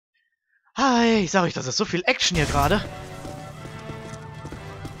Hi, ich sag euch, das ist so viel Action hier gerade.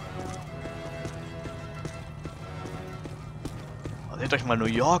 Oh, seht euch mal New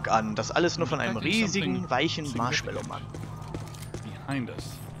York an. Das alles nur von einem riesigen, weichen Marshmallow-Mann. Behind us.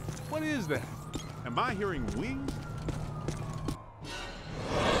 What is that? Am I hearing wings?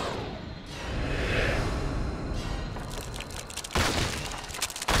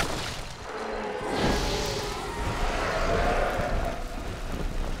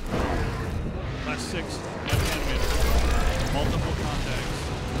 Last 6, left animator. Multiple contacts.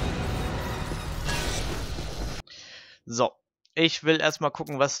 So, ich will erstmal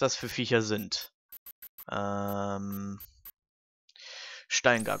gucken, was das für Viecher sind.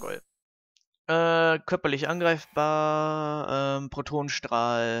 Steingargoyle. Körperlich angreifbar,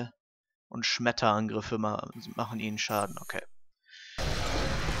 Protonenstrahl und Schmetterangriffe machen ihnen Schaden. Okay.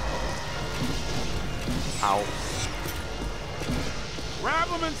 Au. Grab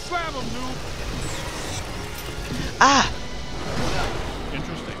him and slam him, noob! Ah!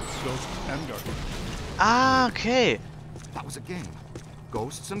 Interesting. Ghosts and gargoyles. Ah, okay. That was a game.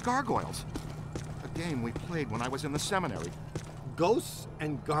 Ghosts and Gargoyles. A game we played when I was in the seminary. Ghosts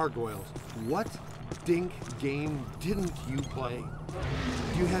and Gargoyles. What dink game didn't you play?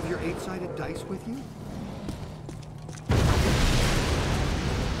 Do you have your 8-sided dice with you?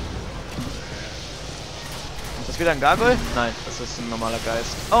 Ist das wieder ein Gargoyle? Nein, das ist ein normaler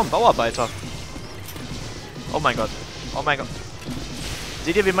Geist. Oh, ein Bauarbeiter. Oh mein Gott. Oh mein Gott.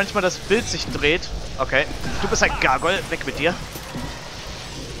 Seht ihr, wie manchmal das Bild sich dreht? Okay. Du bist ein Gargoyle. Weg mit dir.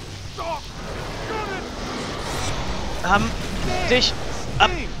 Dich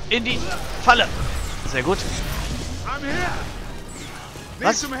ab in die Falle. Sehr gut. I'm here! Need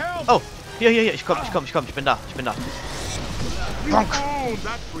Was? some help! Oh, hier. Ich komm. Ich bin da. Bonk. Oh,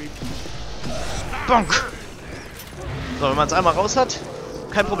 that creep. Bonk. So, wenn man es einmal raus hat,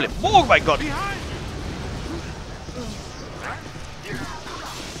 kein Problem. Oh mein Gott. Behind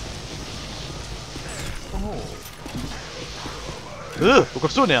Wo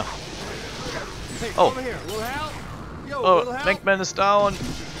kommst du näher? Oh. Over here. Little help? Yo, Oh, little help? Bankman ist down.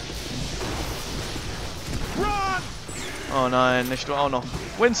 you! Run! Oh nein, nicht du auch noch.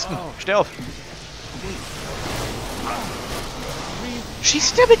 Winston, steh auf.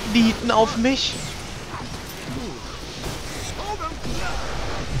 Schießt der mit Nieten auf mich? Hold him!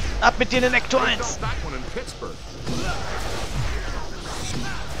 Ab mit dir in den Ektor 1. Felt that one in Pittsburgh.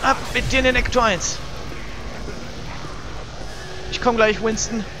 Ab mit dir in den Ektor 1. Ich komm gleich,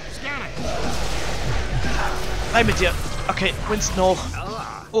 Winston. Rein mit dir. Okay, Winston hoch.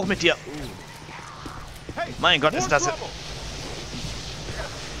 Hoch mit dir. Mein Gott, ist das...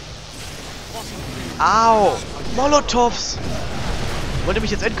 Au! Molotovs! Wollt ihr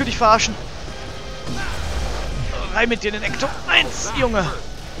mich jetzt endgültig verarschen? Rein mit dir in den Ektor 1, Junge!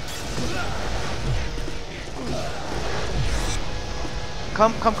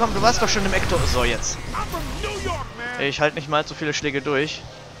 Komm, du warst doch schon im Ektor. So, jetzt. I'm from New York, man! Ich halte nicht mal so viele Schläge durch.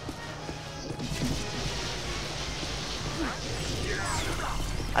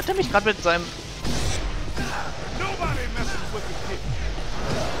 Hat er mich gerade mit seinem... Nobody messes with the kid.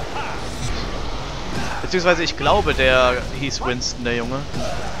 Beziehungsweise ich glaube, der hieß Winston, der Junge.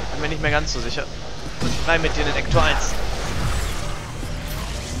 Bin mir nicht mehr ganz so sicher. Rein mit dir in den Ektor 1.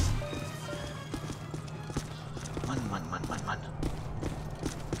 Mann.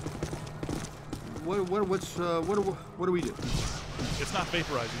 What do we do? It's not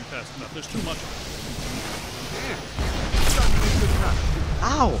vaporizing fast enough. There's too much.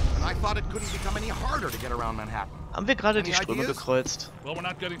 Au! And I thought it couldn't become any harder to get around Manhattan. Haben wir gerade die Any Ströme ideas? gekreuzt? Well, we're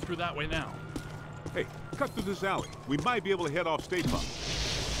not getting through that way now. Hey, cut through this alley. We might be able to head off State Park.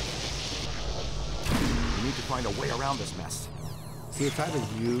 We need to find a way around this mess. See, it's either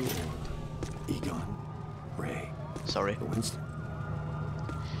you or Egon, Ray, Sorry. or Winston.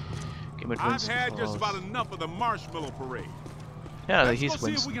 Geh mit I've Winston had just about voraus. enough of the marshmallow parade. Ja, der Let's go hieß see if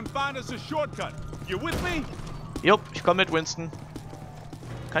we Winston. can find us a shortcut. You with me? Jupp, ich komme mit Winston.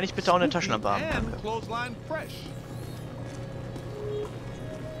 Kann ich bitte auch eine Taschenlampe haben? And Danke. clothesline fresh.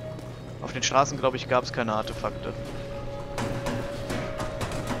 Auf den Straßen, glaube ich, gab es keine Artefakte.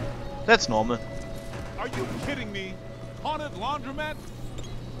 That's normal. Are you kidding me? Haunted laundromat?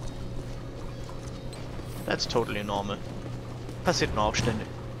 That's totally normal. Passiert mir auch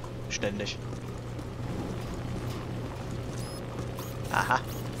ständig. Aha.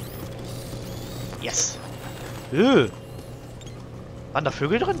 Yes. Waren da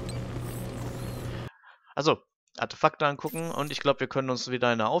Vögel drin? Also, Artefakte angucken und ich glaube, wir können uns wieder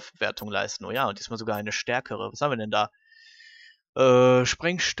eine Aufwertung leisten. Oh ja, und diesmal sogar eine stärkere. Was haben wir denn da?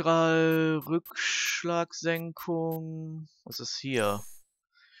 Sprengstrahl, Rückschlagsenkung. Was ist hier?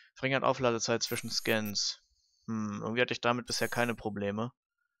 Verringert Aufladezeit zwischen Scans. Irgendwie hatte ich damit bisher keine Probleme.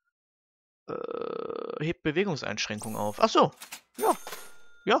 Hebt Bewegungseinschränkungen auf. Ach so. Ja.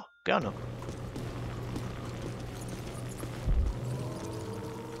 Ja, gerne.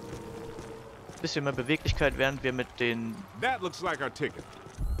 Bisschen mehr Beweglichkeit, während wir mit den... That looks like our ticket.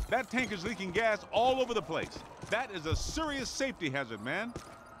 That tank is leaking gas all over the place. That is a serious safety hazard, man.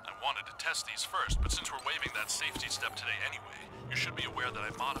 I wanted to test these first, but since we're waiving that safety step today anyway, you should be aware that I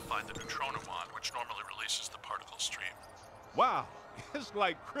modified the neutrino wand, which normally releases the particle stream. Wow, it's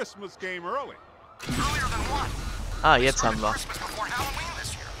like Christmas came early. Earlier than what? Ah, jetzt haben wir. Christmas before Halloween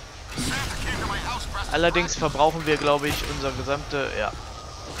this year. Santa came to my house dressed as Allerdings Friday. verbrauchen wir, glaube ich, unser gesamte... Ja.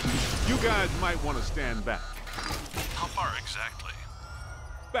 You guys might want to stand back. How far exactly?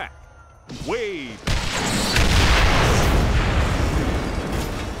 Back. Way back.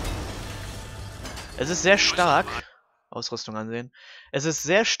 Es ist sehr stark. Ausrüstung ansehen. Es ist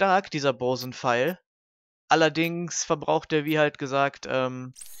sehr stark, dieser Boson-Pfeil. Allerdings verbraucht er, wie halt gesagt,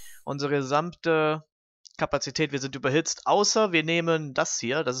 unsere gesamte Kapazität. Wir sind überhitzt, außer wir nehmen das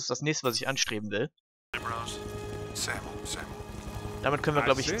hier. Das ist das nächste, was ich anstreben will. Sam. Damit können wir,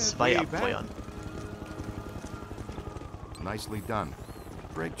 glaube ich, 2 abfeuern. Nicely done.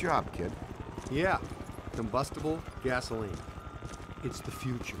 Great job, kid. Yeah, combustible gasoline. It's the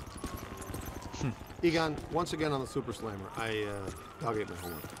future. Egon, once again on the Super Slammer, I'll get my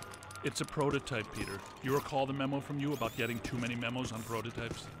homework. It's a prototype, Peter. You recall the memo from you about getting too many memos on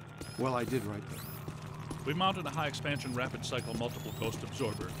prototypes? Well, I did write that. We mounted a high-expansion rapid cycle multiple ghost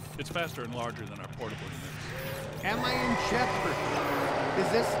absorber. It's faster and larger than our portable units. Am I in jeopardy? Is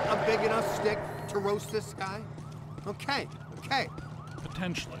this a big enough stick to roast this guy? Okay.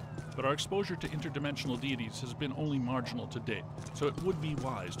 Potentially, but our exposure to interdimensional deities has been only marginal to date, so it would be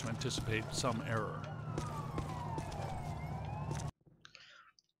wise to anticipate some error.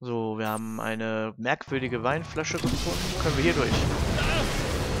 So, wir haben eine merkwürdige Weinflasche gefunden. Können wir hier durch?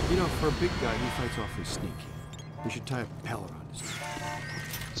 You know, for a big guy, he fights awfully sneaky. We should tie a pellet on his neck.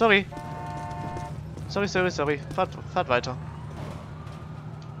 Sorry. Sorry. Fahrt weiter.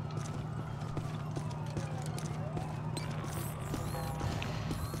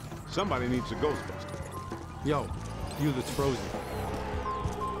 Somebody needs a Ghostbuster. Yo, you that's frozen.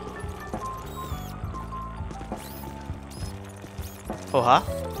 Oha.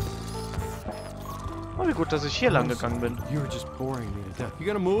 Oh, wie gut, dass ich hier lang gegangen bin. You're just boring me to death. You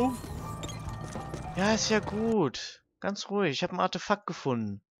gonna move? Ja, ist ja gut. Ganz ruhig. Ich habe ein Artefakt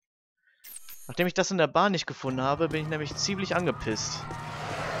gefunden. Nachdem ich das in der Bahn nicht gefunden habe, bin ich nämlich ziemlich angepisst.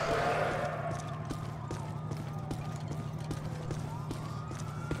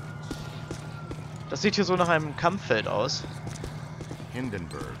 Das sieht hier so nach einem Kampffeld aus.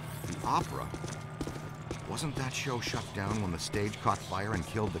 Hindenburg, the opera. Wasn't that show shut down when the stage caught fire and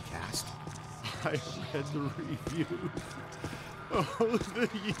killed the cast? I read the reviews. Oh, the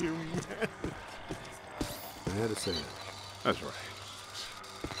humanity. I had to say it. That's right.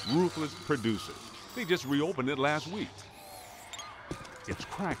 Ruthless producers. They just reopened it last week. It's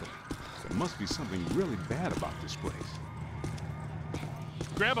crackling. There must be something really bad about this place.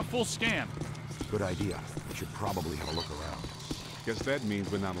 Grab a full scan. Good idea. We should probably have a look around. Guess that means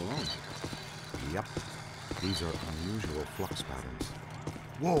we're not alone. Yep. These are unusual flux patterns.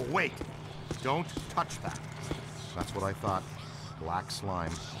 Whoa, wait! Don't touch that. That's what I thought. Black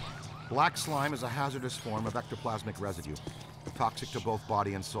slime. Black slime is a hazardous form of ectoplasmic residue. Toxic to both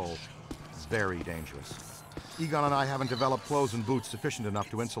body and soul. Very dangerous. Egon and I haven't developed clothes and boots sufficient enough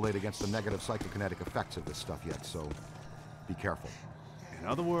to insulate against the negative psychokinetic effects of this stuff yet, so be careful. In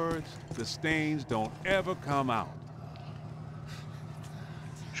other words, the stains don't ever come out.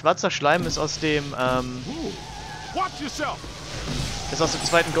 Schwarzer Schleim ist aus dem, Watch yourself! ist aus dem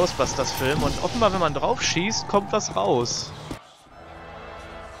zweiten Ghostbusters Film und offenbar, wenn man drauf schießt, kommt was raus.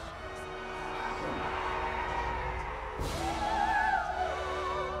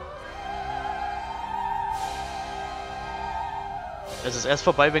 Es ist erst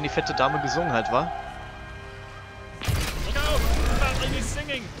vorbei, wenn die fette Dame gesungen hat, wa? Look out! That lady's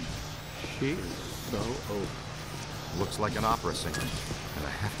singing! She's so old. Looks like an opera singer. And a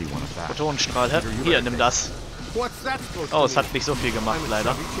hefty one at that. Photonenstrahl, hä? Hier, nimm das. What's that supposed to Oh, mean? es hat nicht so viel gemacht, I'm a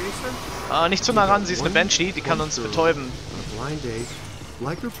leider. chubby chaser? Ah, nicht zu nah ran, sie ist eine Banshee, die kann uns betäuben. On a blind date,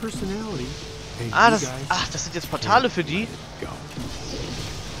 like her personality. And Ah, you das, guys ach, das sind jetzt Portale für die? go.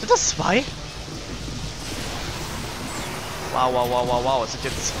 Sind das 2? Wow, es sind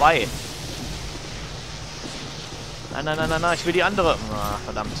jetzt 2. Nein, ich will die andere. Ah,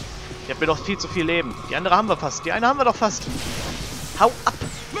 verdammt. Ich hab mir doch viel zu viel Leben. Die andere haben wir fast. Die eine haben wir doch fast. Hau ab.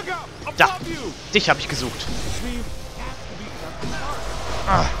 Look out! Da. Above you! Dich habe ich gesucht. This means it has to be something else.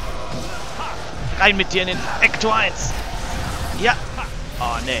 Ah. Rein mit dir in den Ecto 1. Ja.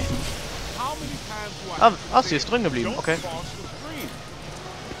 Oh, nee. Ah, sie ist drin geblieben. Okay.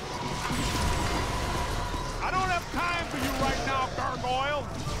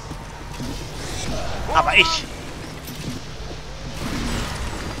 Aber ich.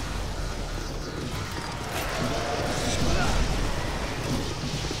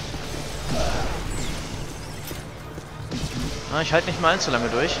 Na, ich halte nicht mal allzu lange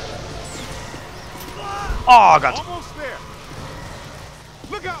durch. Oh Gott.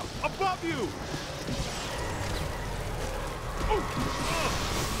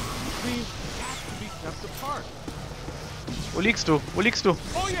 Wo liegst du? Wo liegst du?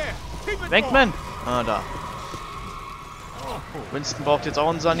 Bankman! Ah, da. Winston braucht jetzt auch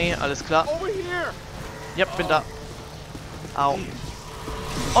einen Sunny, alles klar. Ja, bin da. Au.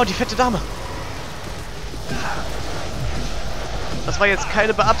 Oh, die fette Dame. Das war jetzt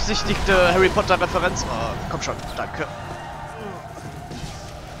keine beabsichtigte Harry Potter Referenz. Oh, komm schon, danke.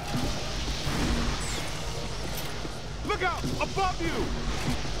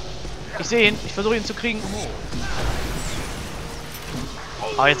 Ich sehe ihn, ich versuche ihn zu kriegen.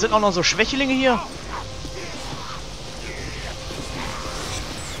 Ah, jetzt sind auch noch so Schwächelinge hier.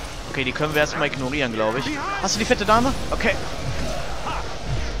 Okay, die können wir erstmal ignorieren, glaube ich. Hast du die fette Dame? Okay.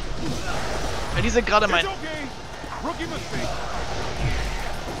 Ja, die sind gerade mein...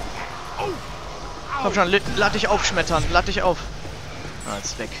 Komm schon, lad dich aufschmettern. Lad dich auf. Ah,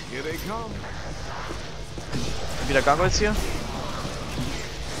 ist weg. Wieder Gargoyles hier.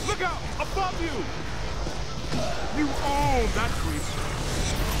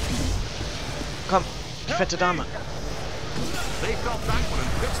 Komm, die fette Dame.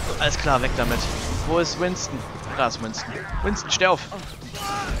 Alles klar, weg damit. Wo ist Winston? Da ist Winston. Winston, steh auf.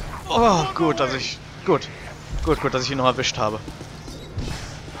 Oh, gut, dass ich... Gut, dass ich ihn noch erwischt habe.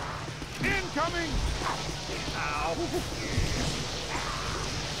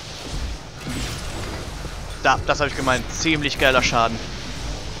 Da, das habe ich gemeint. Ziemlich geiler Schaden.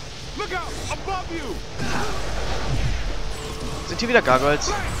 Sind hier wieder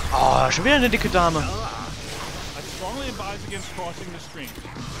Gargoyles? Oh, schon wieder eine dicke Dame.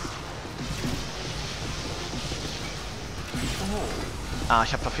 Ah,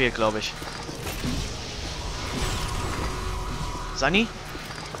 ich habe verfehlt, glaube ich. Sunny?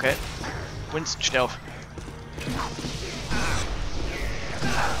 Okay. Winston, steh auf.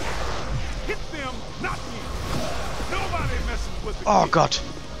 Oh Gott.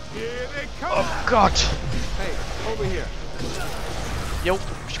 Oh Gott. Jo,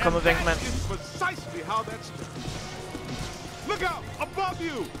 ich komme weg, Mann.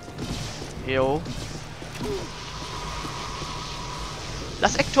 Jo.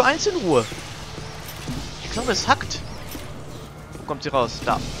 Lass Ecto 1 in Ruhe. Ich glaube, es hackt. Wo kommt sie raus?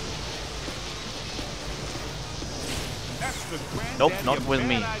 Da. Nope, not with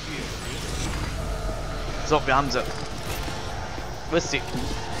me. So, wir haben sie. Wo ist sie?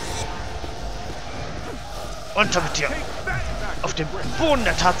 Unter mit dir! Auf dem Boden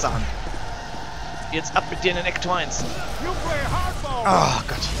der Tatsachen! Jetzt ab mit dir in den Ecto 1! Oh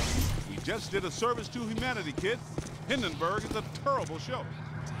Gott! We just did a service to humanity, kid. Hindenburg is a terrible show.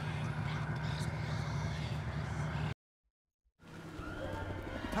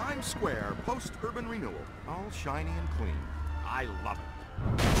 Times Square, post-urban renewal. All shiny and clean. I love it.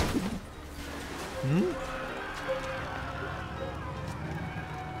 Hmm?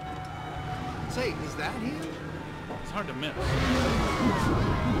 Say, is that him? It's hard to miss.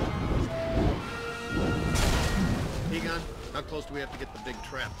 Egon, how close do we have to get the big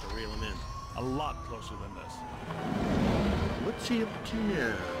trap to reel him in? A lot closer than this. What's he up to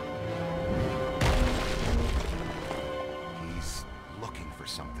now? He's looking for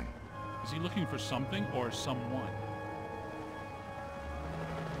something. Is he looking for something or someone?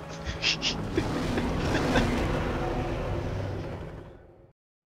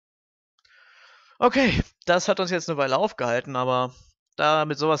 Okay, das hat uns jetzt eine Weile aufgehalten, aber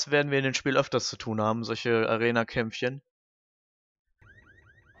mit sowas werden wir in dem Spiel öfters zu tun haben, solche Arena-Kämpfchen.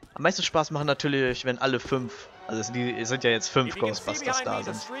 Am meisten Spaß machen natürlich, wenn alle 5, also es sind ja jetzt 5 Ghostbusters da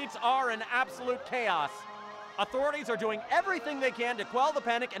sind. Authorities are doing everything they can to quell the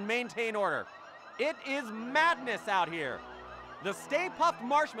panic and maintain order. It is madness out here. The Stay Puft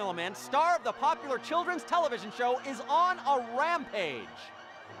Marshmallow Man, star of the popular children's television show, is on a rampage.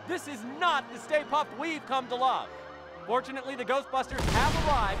 This is not the Stay Puft we've come to love. Fortunately, the Ghostbusters have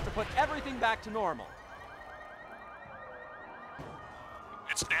arrived to put everything back to normal.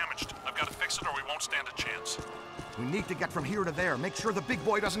 It's damaged. I've got to fix it or we won't stand a chance. We need to get from here to there. Make sure the big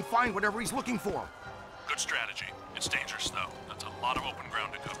boy doesn't find whatever he's looking for. Good strategy. It's dangerous, though. That's a lot of open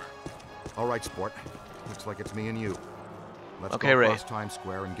ground to cover. All right, sport. Looks like it's me and you. Let's Okay, go Ray. across Times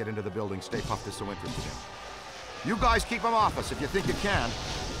Square and get into the building Stay Puft is so interested in. You guys keep him off us if you think you can.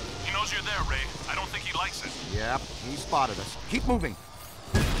 He knows you're there, Ray. I don't think he likes it. Yep, he spotted us. Keep moving.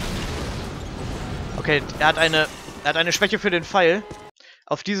 Okay, er hat eine Schwäche für den Pfeil.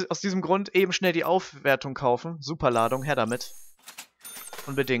 Aus diesem Grund eben schnell die Aufwertung kaufen. Superladung, her damit.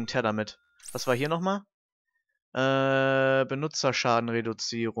 Unbedingt, her damit. Was war hier nochmal?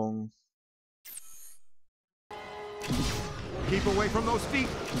 Benutzerschadenreduzierung. Keep away from those feet.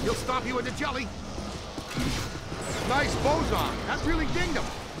 He'll stop you with the jelly. Nice boson. That really dinged him.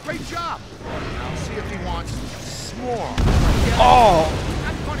 Great job. Now see if he wants more. Oh!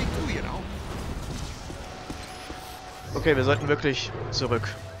 That's funny too, you know. Okay, wir sollten wirklich zurück.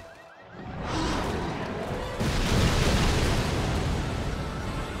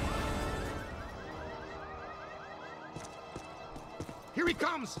 Here he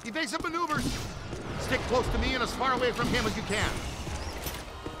comes. Evasive maneuvers. Stick close to me and as far away from him as you can.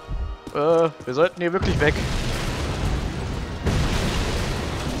 Wir sollten hier wirklich weg.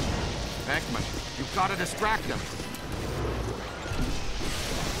 Bankman, you've got to distract him.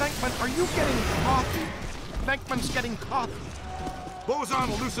 Bankman, are you getting coffee? Bankman's getting coffee. Boson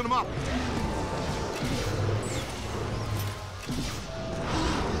will loosen him up.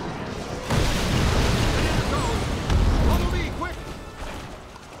 There it goes. Follow me, quick.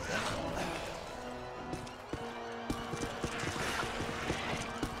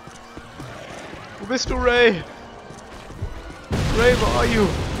 Wo bist du, Ray? Ray, where are you?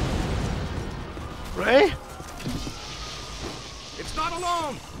 Ray? It's not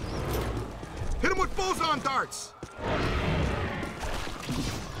alone. Hit him with boson darts.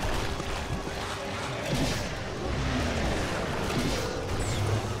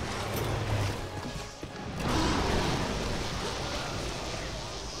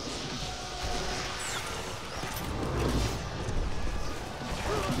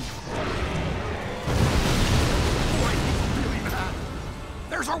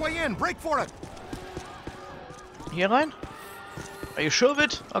 There's our way in. Break for it. Hier rein? Are you sure of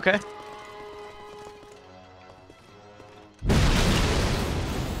it? Okay.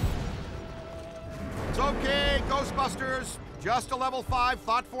 It's okay, Ghostbusters. Just a level 5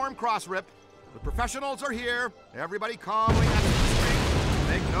 thought form cross rip. The professionals are here. Everybody calmly exit the street.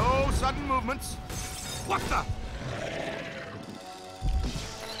 Make no sudden movements. What the?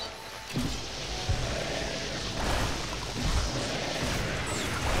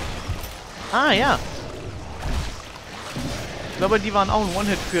 Ah, ja. Ich glaube, die waren auch ein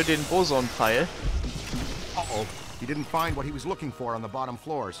One-Hit für den Boson-Pfeil. Uh-oh. He didn't find what he was looking for on the bottom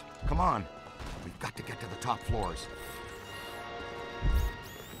floors. Come on. We've got to get to the top floors.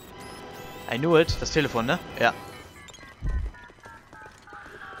 I knew it. Das Telefon, ne? Ja.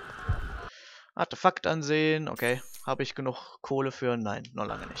 Artefakt ansehen. Okay. Habe ich genug Kohle für? Nein, noch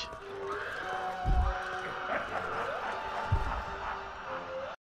lange nicht.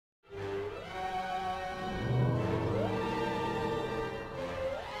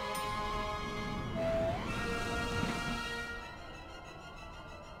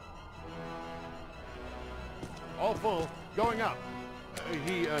 All full. Going up.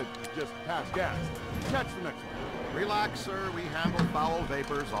 He just passed gas. Catch the next one. Relax, sir. We handle foul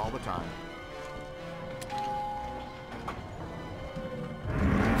vapors all the time.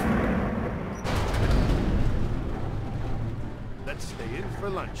 Let's stay in for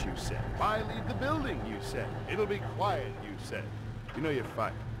lunch, you said. Why leave the building, you said. It'll be quiet, you said. You know you're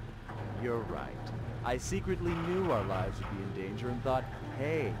fired. You're right. I secretly knew our lives would be in danger and thought,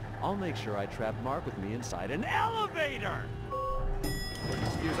 hey, I'll make sure I trap Mark with me inside an elevator!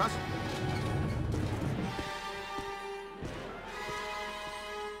 Excuse us.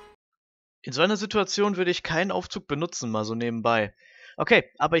 In so einer Situation würde ich keinen Aufzug benutzen, mal so nebenbei. Okay,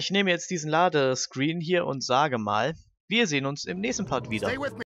 aber ich nehme jetzt diesen Ladescreen hier und sage mal, wir sehen uns im nächsten Part wieder. Stay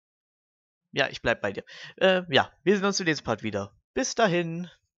with me. Ja, ich bleib bei dir. Ja, wir sehen uns im nächsten Part wieder. Bis dahin.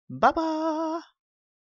 Baba!